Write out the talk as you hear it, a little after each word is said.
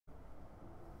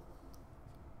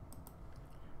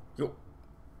Yo,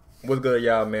 what's good,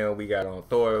 y'all, man? We got on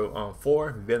Thor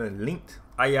 4 villain linked.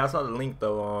 Oh yeah, I saw the link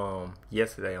though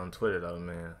yesterday on Twitter though,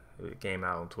 man. It came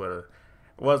out on Twitter.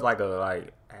 It was like a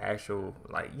actual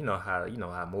you know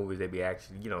how movies they be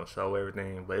actually show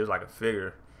everything, but it was like a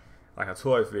figure, like a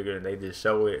toy figure, and they just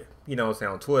show it, what I'm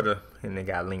saying, on Twitter, and they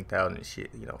got linked out and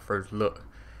shit, first look.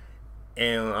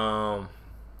 And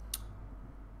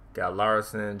got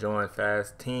Larson joined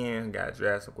Fast 10, got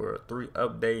Jurassic World 3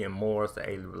 update and more. So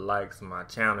hey, likes on my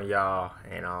channel, y'all.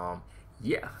 And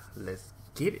yeah, let's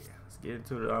get it. Let's get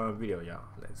into the video, y'all.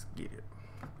 Let's get it.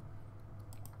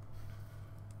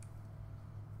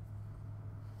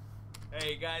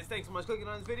 Hey guys, thanks so much for clicking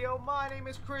on this video. My name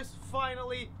is Chris.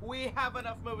 Finally, we have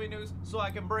enough movie news so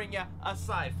I can bring you a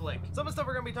side flick. Some of the stuff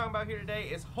we're going to be talking about here today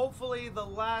is hopefully the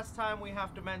last time we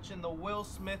have to mention the Will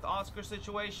Smith Oscar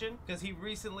situation, because he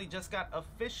recently just got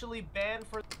officially banned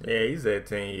for... Yeah, he said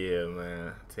 10 years,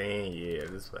 man. 10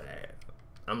 years, this for that.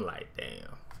 I'm like,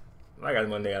 damn. I got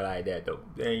one nigga like that, though.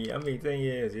 10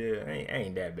 years, yeah,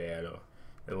 ain't that bad, though.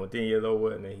 And when 10 years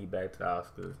over, and then he back to the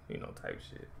Oscars, type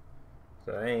shit.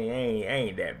 So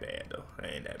ain't that bad though.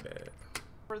 Ain't that bad.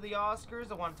 For the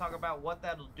Oscars, I want to talk about what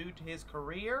that'll do to his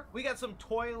career. We got some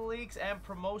toy leaks and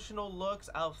promotional looks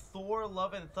of Thor: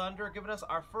 Love and Thunder, giving us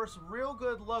our first real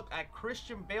good look at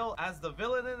Christian Bale as the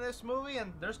villain in this movie,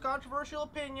 and there's controversial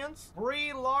opinions.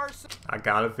 Brie Larson. I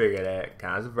kind of figured that.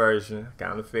 Controversial.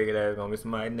 Kind of figured that it's gonna be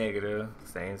somebody negative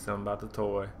saying something about the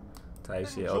toy. Type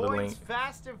shit. Oh, the link.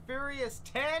 Fast and Furious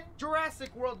 10.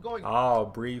 Jurassic World going. Oh,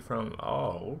 Brie from.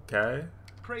 Oh, okay.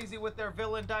 Crazy with their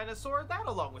villain dinosaur. That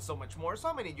along with so much more. So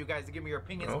I'm gonna need you guys to give me your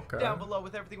opinions down below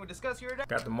with everything we discuss here today.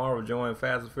 Got the Marvel join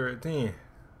Fast and Furious 10.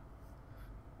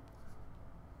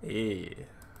 Yeah.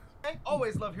 I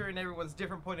always love hearing everyone's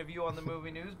different point of view on the movie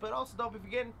news, but also don't be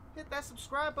forgetting, hit that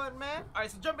subscribe button, man.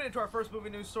 Alright, so jumping into our first movie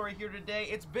news story here today.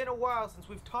 It's been a while since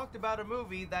we've talked about a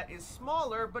movie that is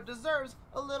smaller but deserves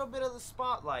a little bit of the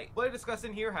spotlight. What I discussed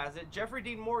in here has it, Jeffrey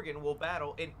Dean Morgan will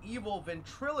battle an evil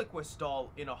ventriloquist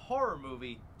doll in a horror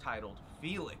movie titled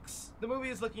Felix. The movie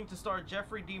is looking to star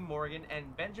Jeffrey Dean Morgan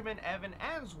and Benjamin Evan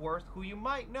Answorth, who you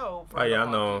might know from the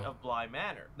haunting of Bly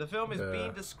Manor. The film is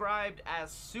being described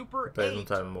as Super 8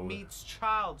 meets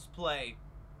Child's Play.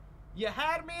 You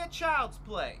had me at Child's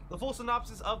Play. The full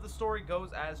synopsis of the story goes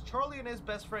as Charlie and his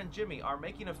best friend Jimmy are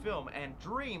making a film and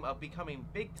dream of becoming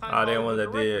big-time Hollywood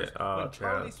directors when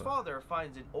Charlie's father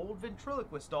finds an old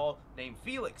ventriloquist doll named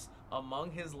Felix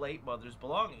among his late mother's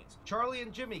belongings. Charlie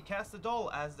and Jimmy cast the doll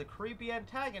as the creepy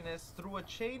antagonist. Through a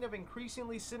chain of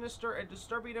increasingly sinister and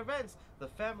disturbing events, the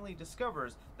family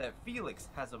discovers that Felix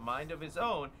has a mind of his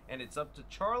own, and it's up to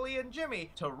Charlie and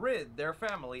Jimmy to rid their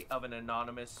family of an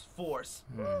anonymous force.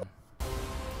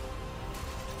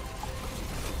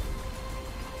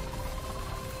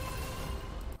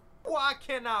 Well, I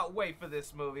cannot wait for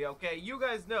this movie, okay? You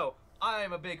guys know I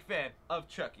am a big fan of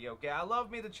Chucky, okay? I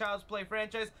love me the Child's Play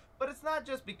franchise, but it's not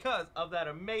just because of that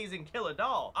amazing killer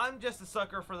doll. I'm just a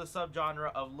sucker for the subgenre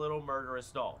of little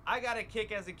murderous doll. I got a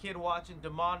kick as a kid watching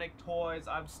demonic toys.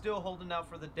 I'm still holding out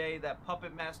for the day that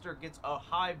Puppet Master gets a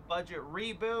high-budget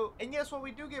reboot. And yes, when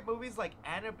we do get movies like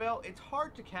Annabelle, it's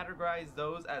hard to categorize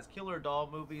those as killer doll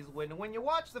movies when you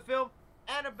watch the film,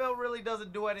 Annabelle really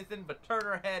doesn't do anything but turn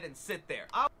her head and sit there.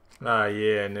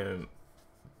 Yeah, and then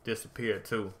disappear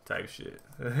too, type shit.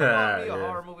 I want me a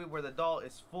horror movie where the doll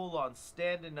is full on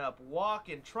standing up,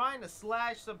 walking, trying to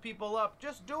slash some people up,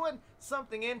 just doing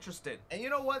something interesting. And you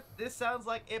know what? This sounds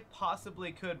like it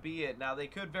possibly could be it. Now, they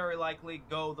could very likely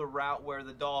go the route where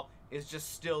the doll is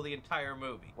just still the entire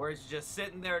movie, where it's just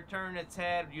sitting there turning its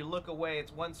head, you look away,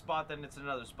 it's one spot, then it's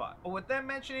another spot. But with them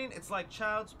mentioning it's like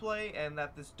Child's Play and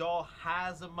that this doll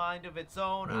has a mind of its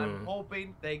own, I'm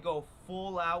hoping they go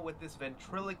full out with this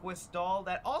ventriloquist doll.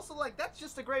 That also, like, that's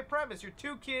just a great premise. You're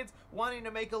two kids wanting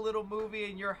to make a little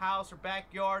movie in your house or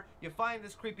backyard, you find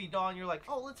this creepy doll and you're like,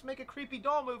 oh, let's make a creepy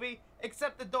doll movie,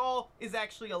 except the doll is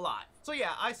actually alive. So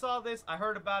yeah, I saw this, I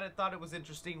heard about it, thought it was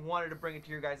interesting, wanted to bring it to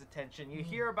your guys' attention. You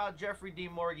hear about Jeffrey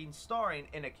Dean Morgan starring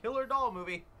in a killer doll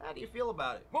movie, how do you feel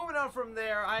about it? Moving on from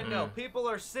there, I know people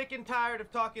are sick and tired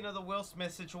of talking of the Will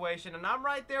Smith situation, and I'm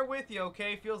right there with you,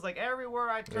 okay? Feels like everywhere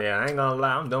I turn. Yeah, I ain't gonna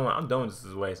lie, I'm done with this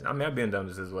situation. I mean, I've been done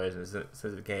with this situation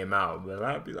since it came out, but a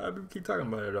lot of people keep talking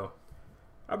about it though.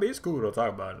 I mean, it's cool to talk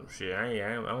about it. Shit, I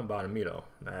don't bother me though.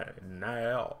 Not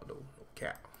at all though. No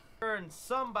cap. And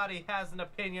somebody has an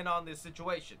opinion on this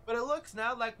situation. But it looks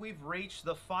now like we've reached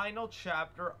the final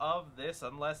chapter of this,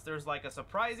 unless there's like a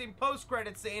surprising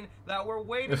post-credit scene that we're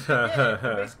waiting to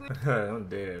get. Basically, I'm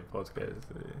dead. Post-credit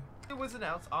scene. It was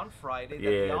announced on Friday that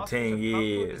Yeah, the Oscars 10 have come to a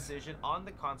years. decision on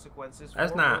the consequences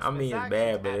That's for not, Will I mean, Smith's it's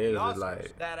bad, but actions it at is the just Oscars.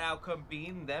 like... That outcome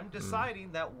being them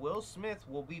deciding that Will Smith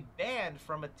will be banned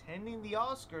from attending the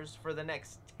Oscars for the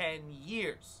next 10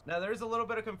 years. Now, there's a little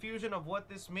bit of confusion of what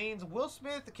this means. Will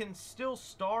Smith can still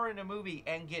star in a movie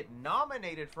and get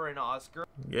nominated for an Oscar.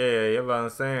 Yeah, you know what I'm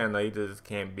saying? Like, he just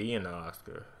can't be in the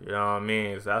Oscar. You know what I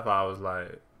mean? So that's why I was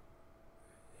like,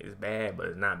 it's bad, but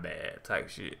it's not bad type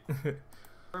shit.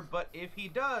 But if he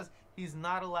does, he's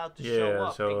not allowed to Yeah, show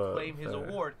up and claim his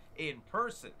award in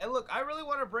person. And look, I really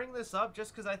want to bring this up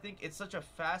just because I think it's such a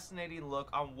fascinating look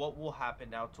on what will happen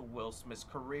now to Will Smith's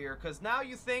career. Because now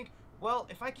you think, well,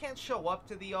 if I can't show up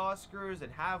to the Oscars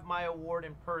and have my award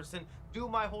in person, do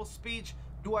my whole speech,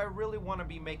 do I really want to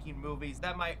be making movies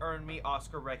that might earn me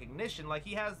Oscar recognition? Like,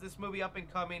 he has this movie up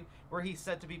and coming where he's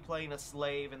said to be playing a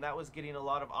slave, and that was getting a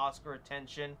lot of Oscar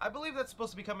attention. I believe that's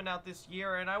supposed to be coming out this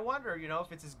year, and I wonder, you know,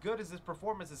 if it's as good as his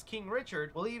performance as King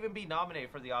Richard, will he even be nominated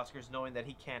for the Oscars knowing that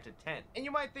he can't attend? And you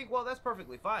might think, well, that's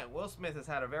perfectly fine. Will Smith has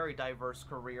had a very diverse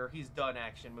career. He's done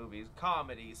action movies,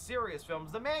 comedies, serious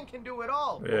films. The man can do it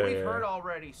all. Yeah, but we've heard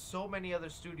already so many other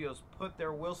studios put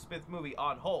their Will Smith movie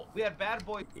on hold. We had Bad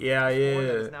Boy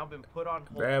that has now been put on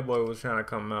hold. Bad Boy was trying to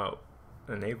come out,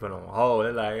 and they put on hold.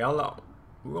 They're like, hold on,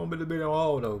 we're gonna be a bit on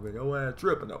hold though, but your ass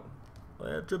tripping though.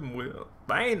 Your ass tripping with.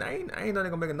 But I ain't know they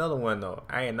gonna make another one though.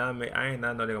 I ain't not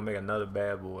know they gonna make another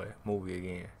Bad Boy movie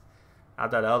again. I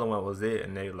thought the other one was it,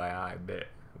 and they were like, I bet.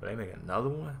 But they make another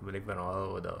one, but they put on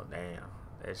hold though. Damn,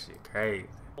 that shit crazy.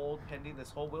 Pending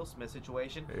this whole Will Smith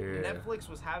situation. Yeah. Netflix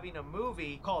was having a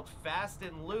movie called Fast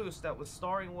and Loose that was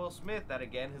starring Will Smith that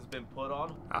again has been put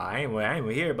on I ain't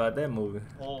even hear about that movie.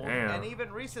 hold. Damn. And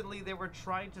even recently they were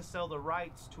trying to sell the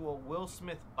rights to a Will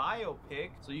Smith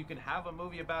biopic so you can have a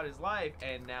movie about his life,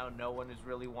 and now no one is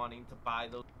really wanting to buy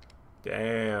those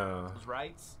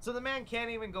rights. So the man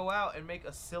can't even go out and make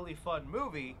a silly fun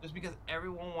movie just because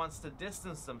everyone wants to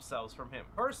distance themselves from him.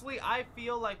 Personally, I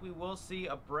feel like we will see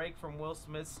a break from Will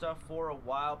Smith stuff for a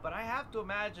while, but I have to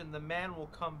imagine the man will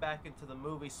come back into the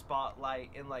movie spotlight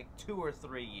in like 2 or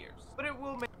 3 years. But it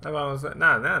will make... That's what I'm saying.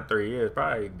 Not 3 years,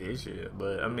 probably this year.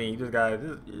 But I mean, you just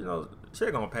gotta, you know,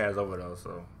 shit gonna pass over though.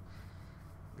 So,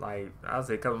 like, I'll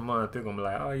say a couple months, they're gonna be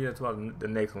like, oh yeah, it's about the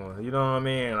next one. You know what I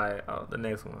mean? Like, oh, the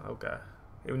next one, okay.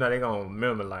 Even though they gonna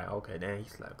remember, like, okay, damn, he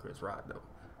slapped Chris Rock though.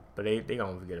 But they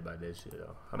gonna forget about that shit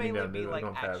though. I mean, mainly be they're like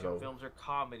gonna pass action over. films or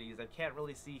comedies. I can't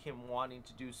really see him wanting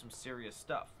to do some serious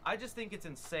stuff. I just think it's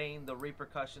insane the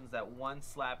repercussions that one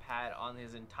slap had on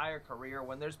his entire career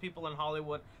when there's people in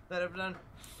Hollywood that have done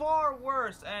far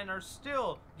worse and are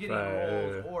still getting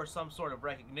roles or some sort of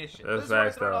recognition. This is what I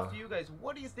throw it off to you guys.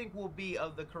 What do you think will be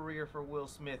of the career for Will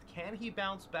Smith? Can he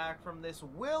bounce back from this?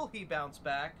 Will he bounce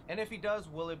back? And if he does,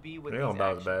 will it be with these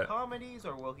action comedies,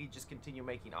 or will he just continue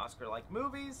making Oscar-like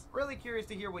movies? Really curious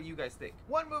to hear what you guys think.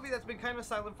 One movie that's been kind of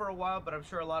silent for a while, but I'm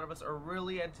sure a lot of us are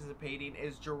really anticipating,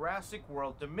 is Jurassic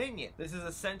World Dominion. This is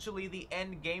essentially the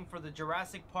end game for the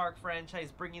Jurassic Park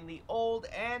franchise, bringing the old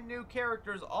and new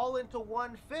characters all into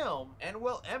one film. And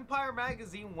well, Empire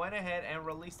Magazine went ahead and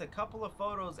released a couple of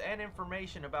photos and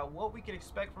information about what we can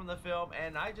expect from the film,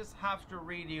 and I just have to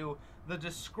read you the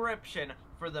description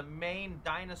for the main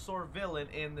dinosaur villain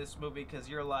in this movie, because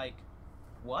you're like,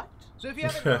 what? So if you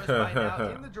haven't noticed by now,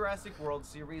 in the Jurassic World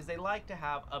series, they like to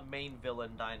have a main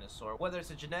villain dinosaur. Whether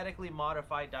it's a genetically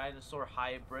modified dinosaur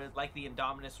hybrid, like the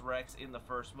Indominus Rex in the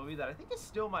first movie, that I think is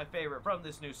still my favorite from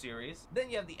this new series. Then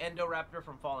you have the Endoraptor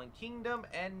from Fallen Kingdom,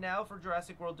 and now for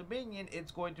Jurassic World Dominion, it's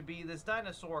going to be this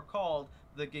dinosaur called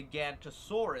the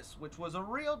Gigantosaurus, which was a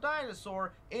real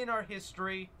dinosaur in our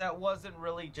history that wasn't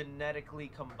really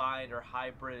genetically combined or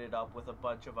hybrided up with a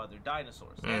bunch of other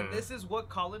dinosaurs. And this is what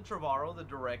Colin Trevorrow, the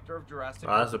director of Jurassic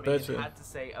World Dominion, had to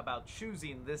say about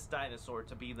choosing this dinosaur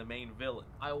to be the main villain.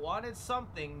 I wanted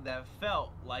something that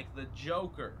felt like the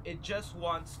Joker. It just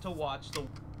wants to watch the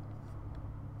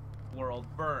world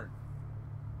burn.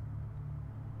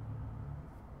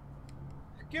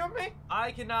 Excuse me?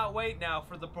 I cannot wait now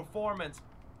for the performance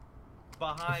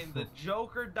behind the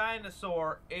Joker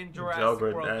dinosaur in Jurassic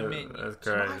World Dominion. That's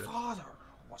crazy. My father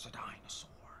was a dinosaur.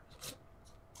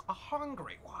 A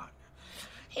hungry one.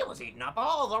 He was eating up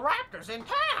all the raptors in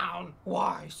town.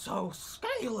 Why so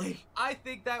scaly? I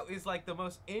think that is like the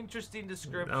most interesting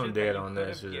description that you could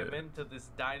have given to this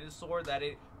dinosaur, that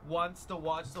it wants to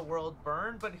watch the world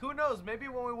burn. But who knows, maybe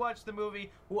when we watch the movie,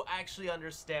 we'll actually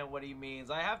understand what he means.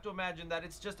 I have to imagine that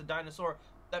it's just a dinosaur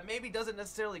that maybe doesn't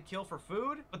necessarily kill for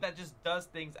food, but that just does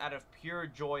things out of pure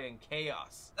joy and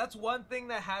chaos. That's one thing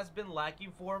that has been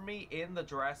lacking for me in the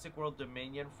Jurassic World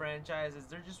Dominion franchise, is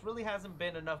there just really hasn't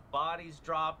been enough bodies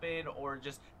dropping or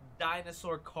just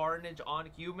dinosaur carnage on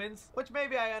humans, which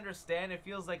maybe I understand. It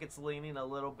feels like it's leaning a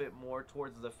little bit more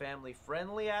towards the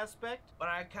family-friendly aspect, but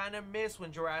I kind of miss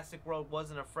when Jurassic World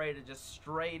wasn't afraid to just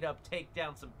straight up take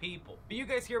down some people. But you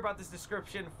guys hear about this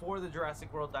description for the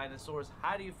Jurassic World dinosaurs.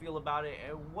 How do you feel about it,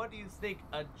 and what do you think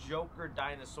a Joker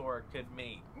dinosaur could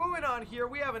mean? Moving on here,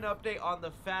 we have an update on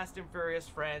the Fast and Furious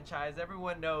franchise.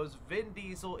 Everyone knows Vin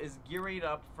Diesel is gearing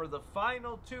up for the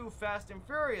final 2 Fast and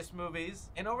Furious movies,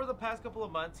 and over the past couple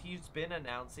of months, he's been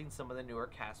announcing some of the newer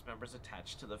cast members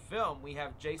attached to the film. We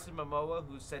have Jason Momoa,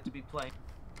 who's said to be playing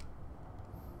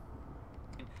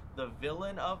the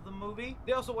villain of the movie.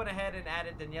 They also went ahead and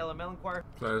added Daniela Melchior.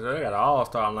 So they got an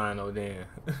all-star lineup then.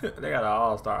 They got an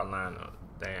all-star lineup.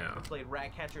 Damn. Played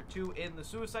Ratcatcher 2 in the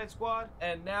Suicide Squad.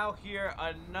 And now here,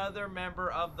 another member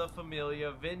of the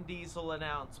Familia, Vin Diesel,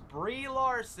 announced Brie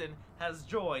Larson has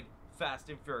joined Fast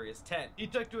and Furious 10. He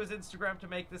took to his Instagram to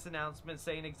make this announcement,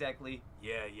 saying exactly,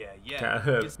 yeah.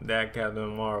 That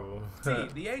Captain Marvel. See,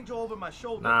 the angel over my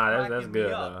shoulder. Nah, that's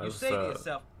good. You say to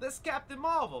yourself, that's Captain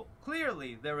Marvel.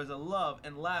 Clearly, there is a love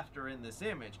and laughter in this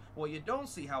image. What you don't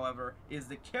see, however, is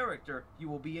the character you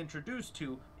will be introduced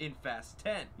to in Fast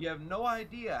 10. You have no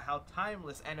idea how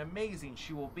timeless and amazing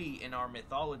she will be in our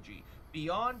mythology.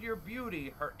 Beyond your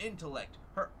beauty, her intellect,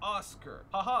 her Oscar.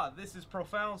 Haha, this is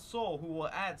profound soul who will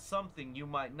add something you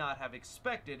might not have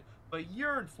expected, but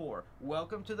yearned for.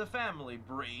 Welcome to the family,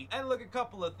 Brie. And look, a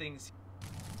couple of things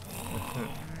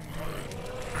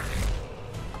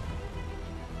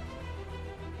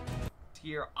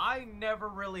here. I never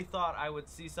really thought I would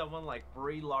see someone like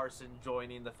Brie Larson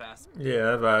joining the Fast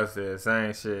Yeah, that's what I said.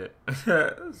 Same shit.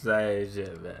 Same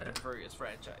shit, man. Furious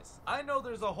franchise. I know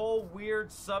there's a whole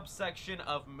weird subsection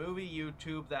of movie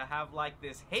YouTube that have like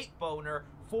this hate boner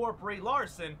for Brie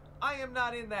Larson. I am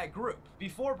not in that group.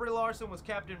 Before Brie Larson was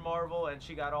Captain Marvel and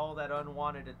she got all that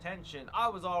unwanted attention, I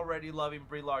was already loving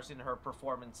Brie Larson and her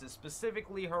performances,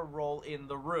 specifically her role in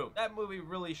The Room. That movie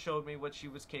really showed me what she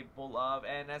was capable of,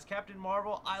 and as Captain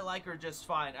Marvel, I like her just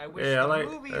fine. I wish the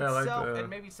movie itself and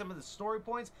maybe some of the story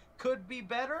points could be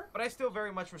better, but I still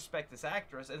very much respect this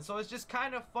actress, and so it's just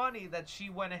kind of funny that she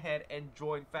went ahead and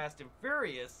joined Fast and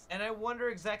Furious, and I wonder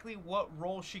exactly what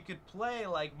role she could play.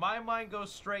 Like, my mind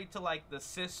goes straight to like the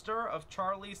sister of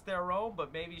Charlize Theron,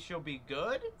 but maybe she'll be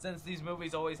good, since these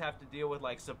movies always have to deal with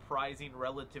like surprising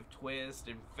relative twist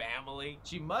and family.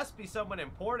 She must be someone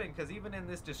important, because even in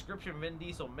this description Vin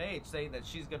Diesel made, saying that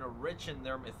she's gonna richen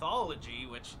their mythology,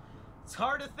 which it's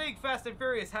hard to think Fast and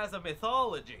Furious has a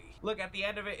mythology. Look, at the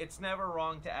end of it, it's never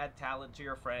wrong to add talent to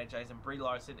your franchise, and Brie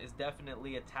Larson is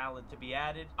definitely a talent to be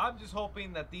added. I'm just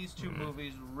hoping that these 2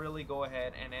 movies really go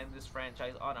ahead and end this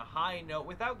franchise on a high note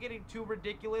without getting too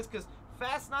ridiculous, because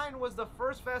Fast 9 was the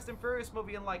first Fast and Furious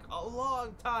movie in like a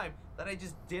long time that I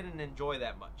just didn't enjoy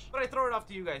that much. But I throw it off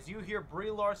to you guys. You hear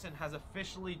Brie Larson has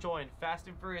officially joined Fast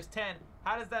and Furious 10.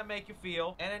 How does that make you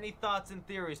feel? And any thoughts and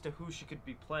theories to who she could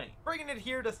be playing? Bringing it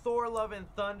here to Thor Love and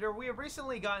Thunder, we have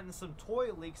recently gotten some toy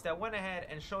leaks that went ahead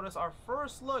and showed us our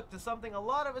first look to something a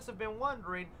lot of us have been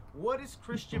wondering. What is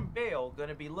Christian Bale going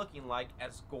to be looking like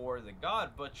as Gore the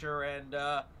God Butcher? And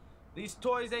these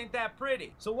toys ain't that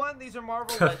pretty. So one, these are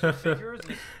Marvel Legends figures.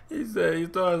 He said these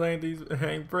toys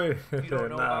ain't pretty. If you don't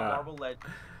know about Marvel Legends,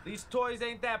 these toys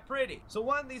ain't that pretty. So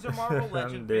one, these are Marvel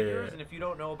Legend figures, and if you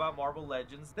don't know about Marvel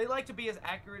Legends, they like to be as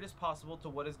accurate as possible to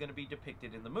what is going to be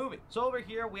depicted in the movie. So over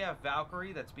here we have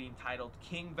Valkyrie, that's being titled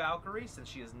King Valkyrie, since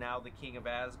she is now the king of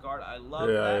Asgard. I love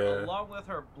that. Along with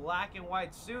her black and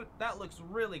white suit, that looks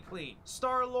really clean.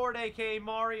 Star-Lord, aka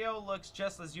Mario, looks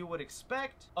just as you would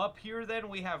expect. Up here then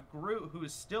we have Groot,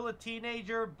 who's still a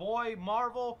teenager. Boy,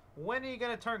 Marvel, when are you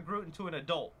going to turn Groot into an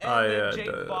adult? And then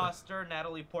Jane Foster,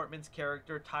 Natalie Portman's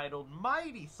character, titled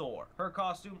Mighty Thor. Her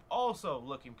costume also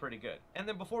looking pretty good. And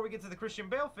then before we get to the Christian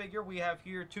Bale figure, we have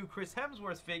here 2 Chris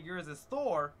Hemsworth figures as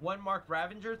Thor. One marked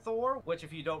Ravager Thor, which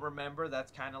if you don't remember,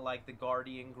 that's kind of like the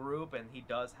Guardian group, and he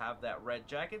does have that red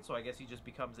jacket, so I guess he just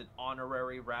becomes an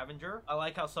honorary Ravager. I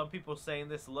like how some people saying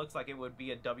this looks like it would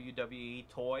be a WWE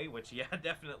toy, which yeah,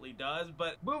 definitely does.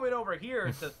 But moving over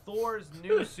here to Thor's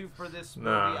new suit for this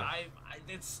movie,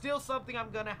 it's still something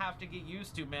I'm gonna have to get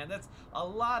used to, man. That's a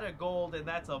lot of gold, and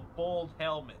that's a bold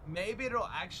helmet. Maybe it'll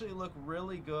actually look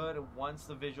really good once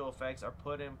the visual effects are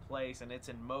put in place and it's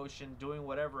in motion doing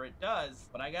whatever it does.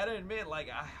 But I gotta admit, like,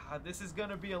 this is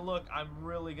gonna be a look I'm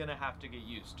really gonna have to get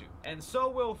used to. And so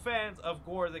will fans of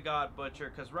Gore the God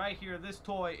Butcher, because right here, this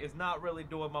toy is not really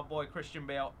doing my boy Christian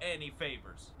Bale any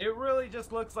favors. It really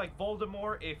just looks like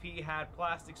Voldemort if he had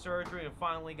plastic surgery and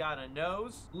finally got a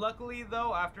nose. Luckily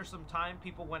though, after some time,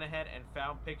 people went ahead and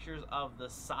found pictures of the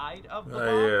side of the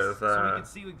box, so we can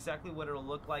see exactly what it'll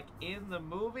look like in the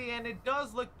movie, and it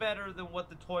does look better than what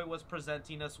the toy was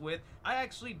presenting us with. I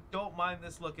actually don't mind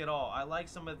this look at all. I like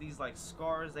some of these like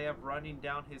scars they have running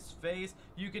down his face.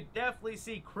 You could definitely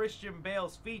see Christian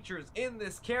Bale's features in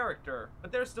this character,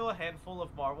 but there's still a handful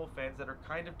of Marvel fans that are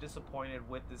kind of disappointed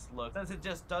with this look, since it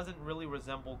just doesn't really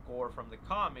resemble Gore from the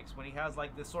comics when he has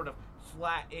like this sort of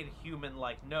flat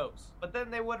inhuman-like nose. But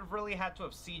then they would have really had to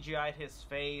have CGI'd his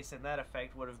face, and that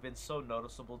effect would have been so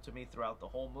noticeable to me throughout the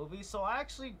whole movie, so I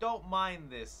actually don't mind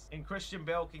this, and Christian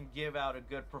Bale can give out a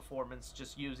good performance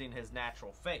just using his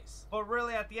natural face. But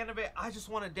really, at the end of it, I just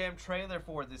want a damn trailer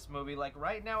for this movie. Like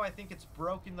right now, I think it's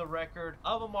broken the record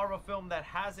of a Marvel film that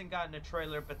hasn't gotten a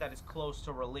trailer but that is close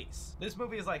to release. This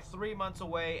movie is like 3 months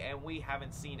away and we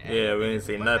haven't seen anything. Yeah, we ain't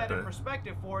seen nothing. That in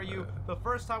perspective for you, the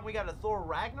first time we got a Thor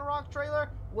Ragnarok trailer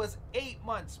was 8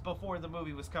 months before the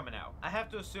movie was coming out. I have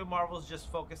to assume Marvel's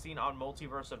just focusing on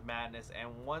Multiverse of Madness,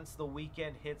 and once the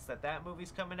weekend hits that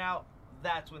movie's coming out,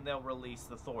 that's when they'll release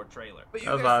the Thor trailer. But you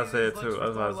that's what I said too.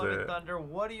 That's what I said. Thunder.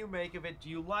 What do you make of it? Do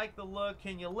you like the look?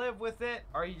 Can you live with it?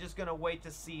 Or are you just gonna wait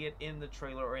to see it in the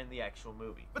trailer or in the actual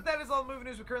movie? But that is all the movie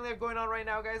news we currently have going on right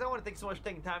now, guys. I want to thank you so much for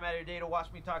taking time out of your day to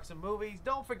watch me talk some movies.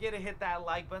 Don't forget to hit that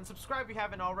like button. Subscribe if you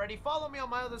haven't already. Follow me on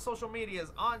my other social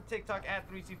medias on TikTok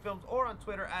at 3C Films or on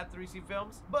Twitter at 3C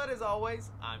Films. But as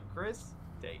always, I'm Chris.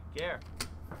 Take care.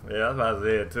 Yeah, that's what I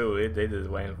said too. They just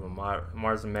waiting for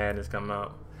March Madness come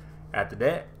out after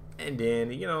that. And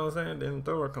then, you know what I'm saying, then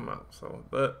Thor come out. So,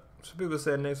 but some people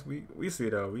said next week. We see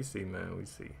though. We see, man. We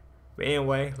see. But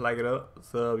anyway, like it up.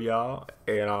 Sub, y'all.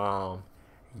 And,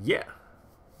 yeah.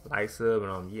 Like, sub,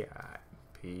 and, yeah.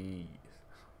 Peace.